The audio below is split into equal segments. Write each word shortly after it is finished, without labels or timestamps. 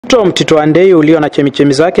Mto msitu ulio na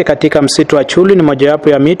chemichemi zake katika msitu wa Chyulu ni mojawapo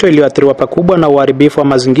ya mito iliyoathiriwa pakubwa na uharibifu wa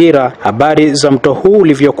mazingira. Habari za mto huu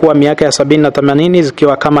ulivyokuwa miaka ya 70 na 80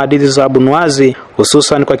 zikiwa kama hadithi za abunuwazi,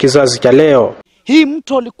 hususan kwa kizazi cha leo. Hii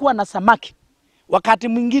mto ulikuwa na samaki. Wakati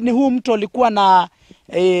mwingine huu mto ulikuwa na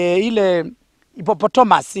ile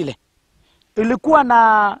hippopotamus ile. Ilikuwa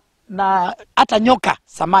na hata nyoka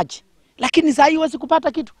samaki. Lakini saa hii huwezi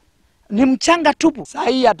kupata kitu. Ni mchanga tupu. Saa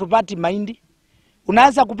hii hatupati mahindi.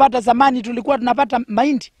 Unaweza kupata, zamani tulikuwa tunapata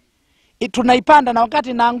mahindi. Tunaipanda na wakati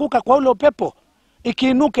inaanguka kwa ule upepo,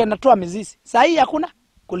 ikiinuka inatoa mizizi. Saa hii hakuna.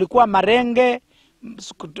 Kulikuwa marenge,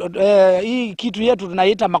 hii kitu yetu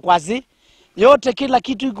tunaita makwazi. Yote kila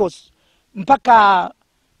kitu iko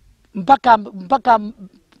mpaka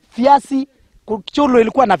viazi. Chyulu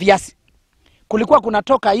ilikuwa na viazi. Kulikuwa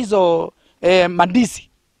kunatoka hizo mandisi.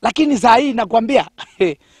 Lakini saa hii nakwambia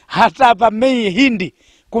hata hapa hindi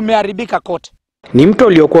kumeharibika kote. Ni mto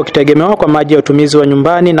uliokuwa ukitegemewa kwa maji ya utumizi wa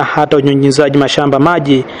nyumbani na hata unyunyizaji mashamba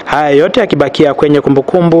maji. Haya yote yakibakia kwenye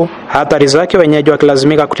kumbukumbu, athari zake wenyeji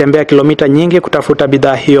wakilazimika kutembea kilomita nyingi kutafuta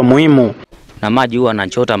bidhaa hiyo muhimu. Na maji huwa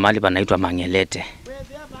anachota mahali panaitwa Mangelete.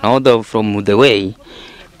 Although from the way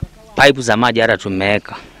pipe za maji hata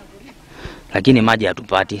tumeweka, lakini maji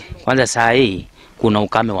hatupati. Kwanza saa hii kuna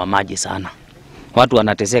ukame wa maji sana. Watu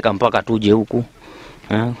wanateseka mpaka tuje huku.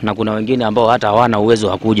 Na kuna wengine ambao hata hawana uwezo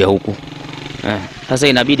wa kuja huku. Sasa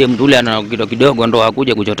inabidi mtu ule ana kidogo ndo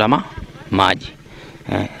akuje kuchota maji.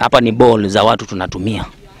 Hapa ni bowl za watu tunatumia.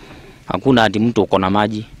 Hakuna ati mtu uko na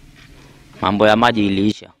maji. Mambo ya maji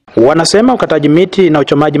iliisha. Wanasema ukataji miti na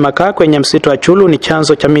uchomaji makaa kwenye msitu wa Chyulu ni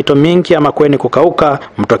chanzo cha mito mingi ya Makueni kukauka,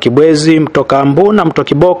 mto Kibwezi, mto Kambu na mto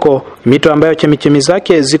Kiboko, mito ambayo chemichemi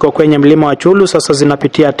zake ziko kwenye mlima wa Chyulu sasa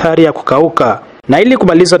zinapitia hatari ya kukauka. Na ili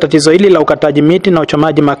kumaliza tatizo hili la ukataji miti na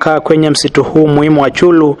uchomaji makaa kwenye msitu huu muhimu wa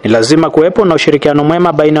Chyulu, ni lazima kuwepo na ushirikiano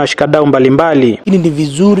mwema baina ya washikadau mbalimbali. Ni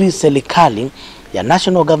vizuri serikali ya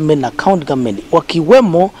national government na county government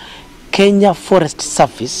wakiwemo Kenya Forest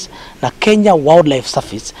Service na Kenya Wildlife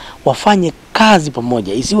Service wafanye kazi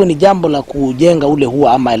pamoja. Isiwe ni jambo la kujenga ule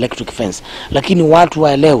huwa ama electric fence, lakini watu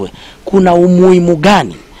waelewe kuna umuhimu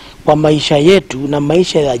gani kwa maisha yetu na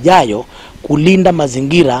maisha yajayo kulinda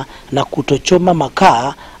mazingira na kutochoma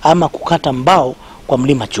makaa ama kukata mbao kwa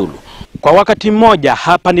mlima Chyulu. Kwa wakati mmoja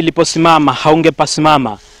hapa niliposimama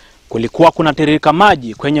haungepasimama. Kulikuwa kunatiririka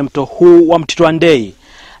maji kwenye mto huu wa msitu,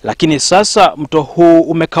 lakini sasa mto huu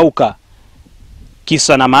umekauka.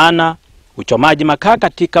 Kisa na maana, uchomaji makaa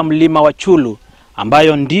katika mlima wa Chyulu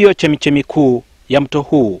ambayo ndiyo chemichemi kuu ya mto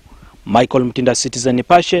huu. Michael Mtinda, Citizen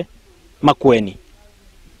Nipashe, Makueni.